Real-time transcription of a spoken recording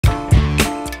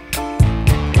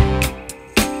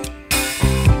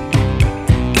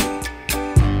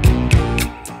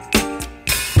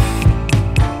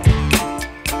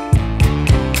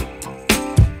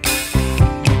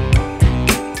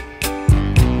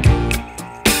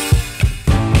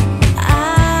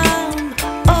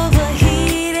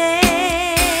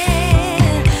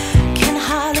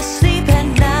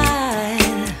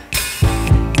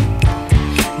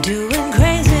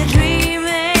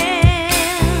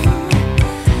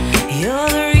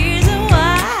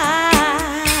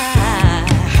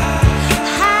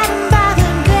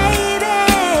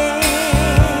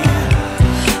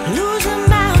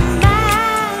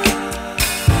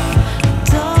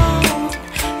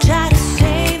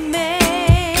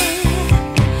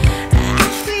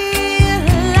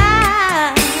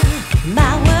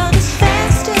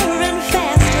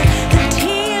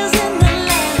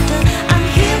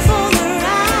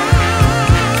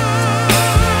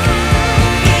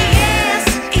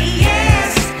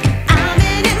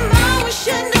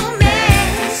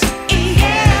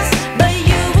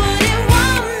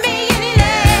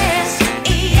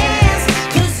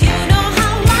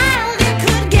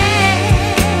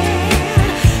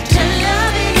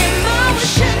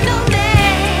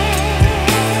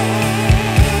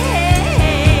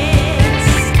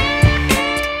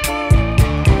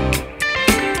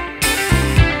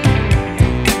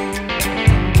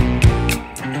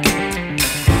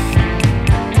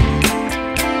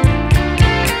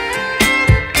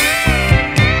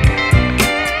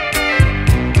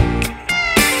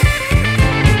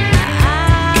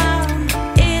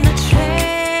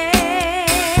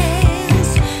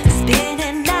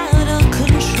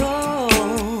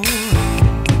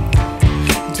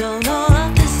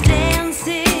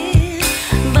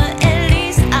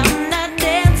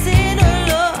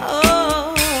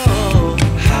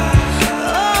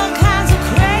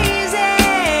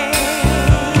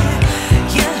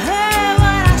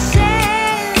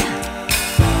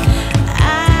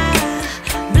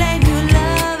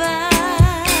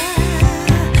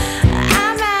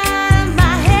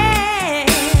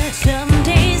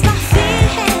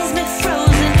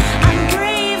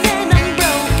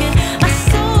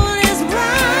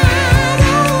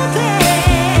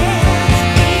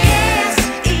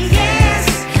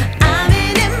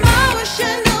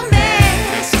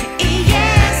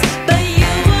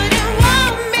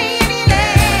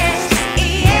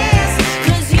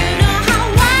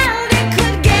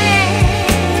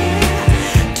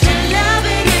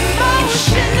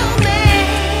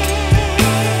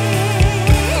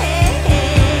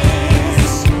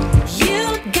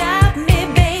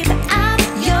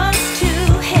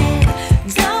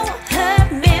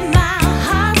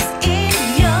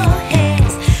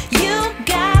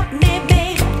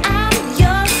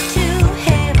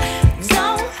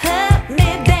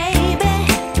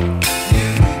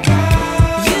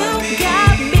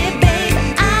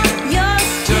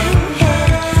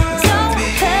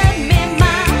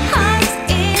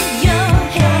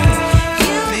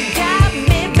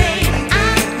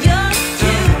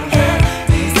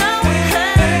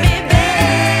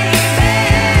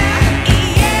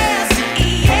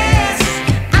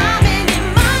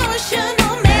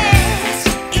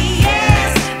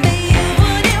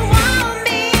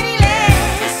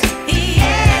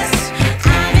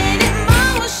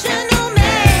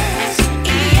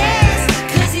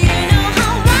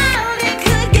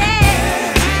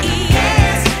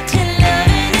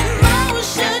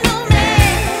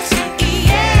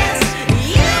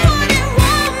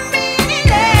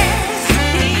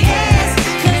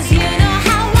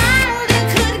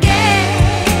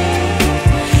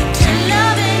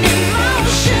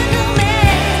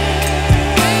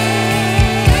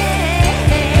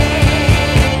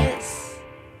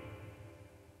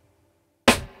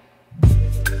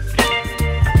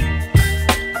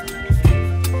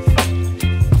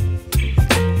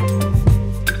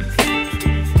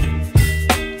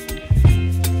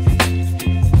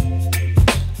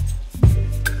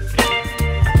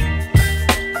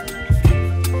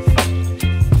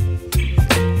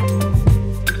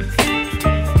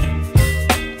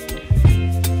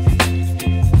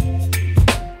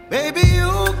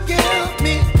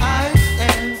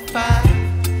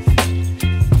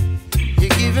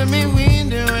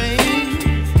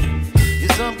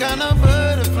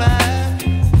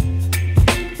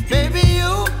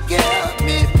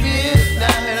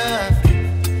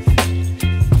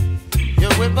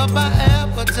whip up my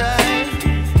appetite.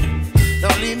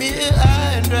 Don't leave me here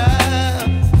high and dry.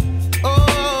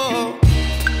 Oh,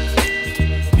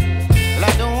 well,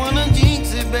 I don't wanna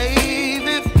jinx it,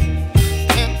 baby,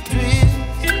 and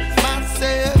twist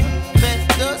myself at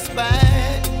the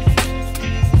spine.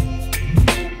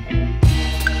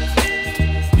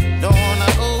 Don't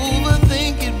wanna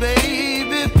overthink it,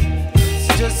 baby. It's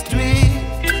just twist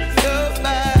your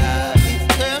body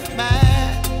and mine.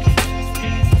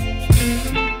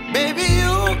 Baby,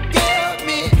 you give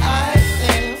me ice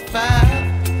and fire.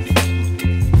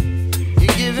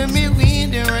 You're giving me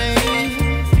wind and rain.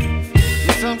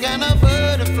 You're some kind of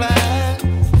butterfly.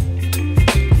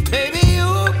 Baby, you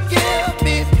give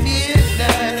me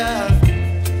midnight.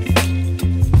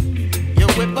 You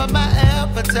whip up my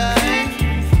appetite.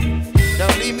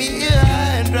 Don't leave me here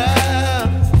high and dry.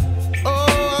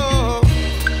 Oh,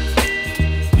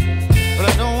 but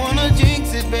I don't wanna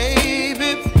jinx it,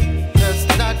 baby. Let's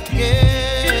not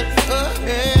get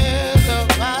ahead of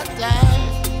my time.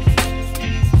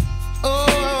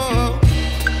 Oh,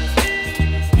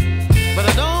 but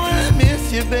I don't wanna miss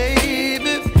you,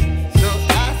 baby. So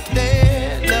I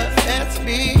stand up and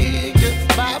speak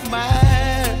my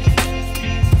mind.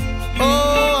 Oh.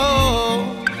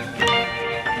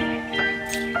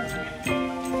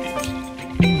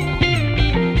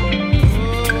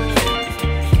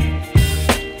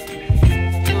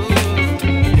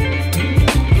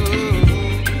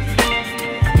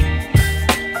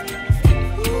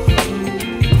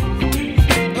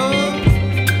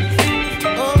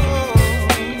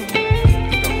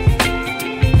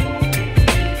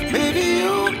 Baby,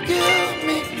 you give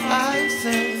me ice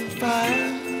and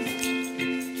fire.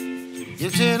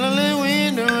 You're chilling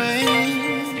wind and rain.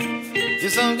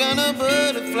 You're some kind of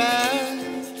butterfly.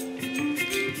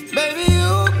 Baby,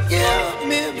 you give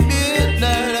me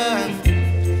midnight.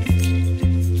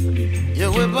 You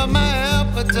whip up my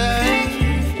appetite.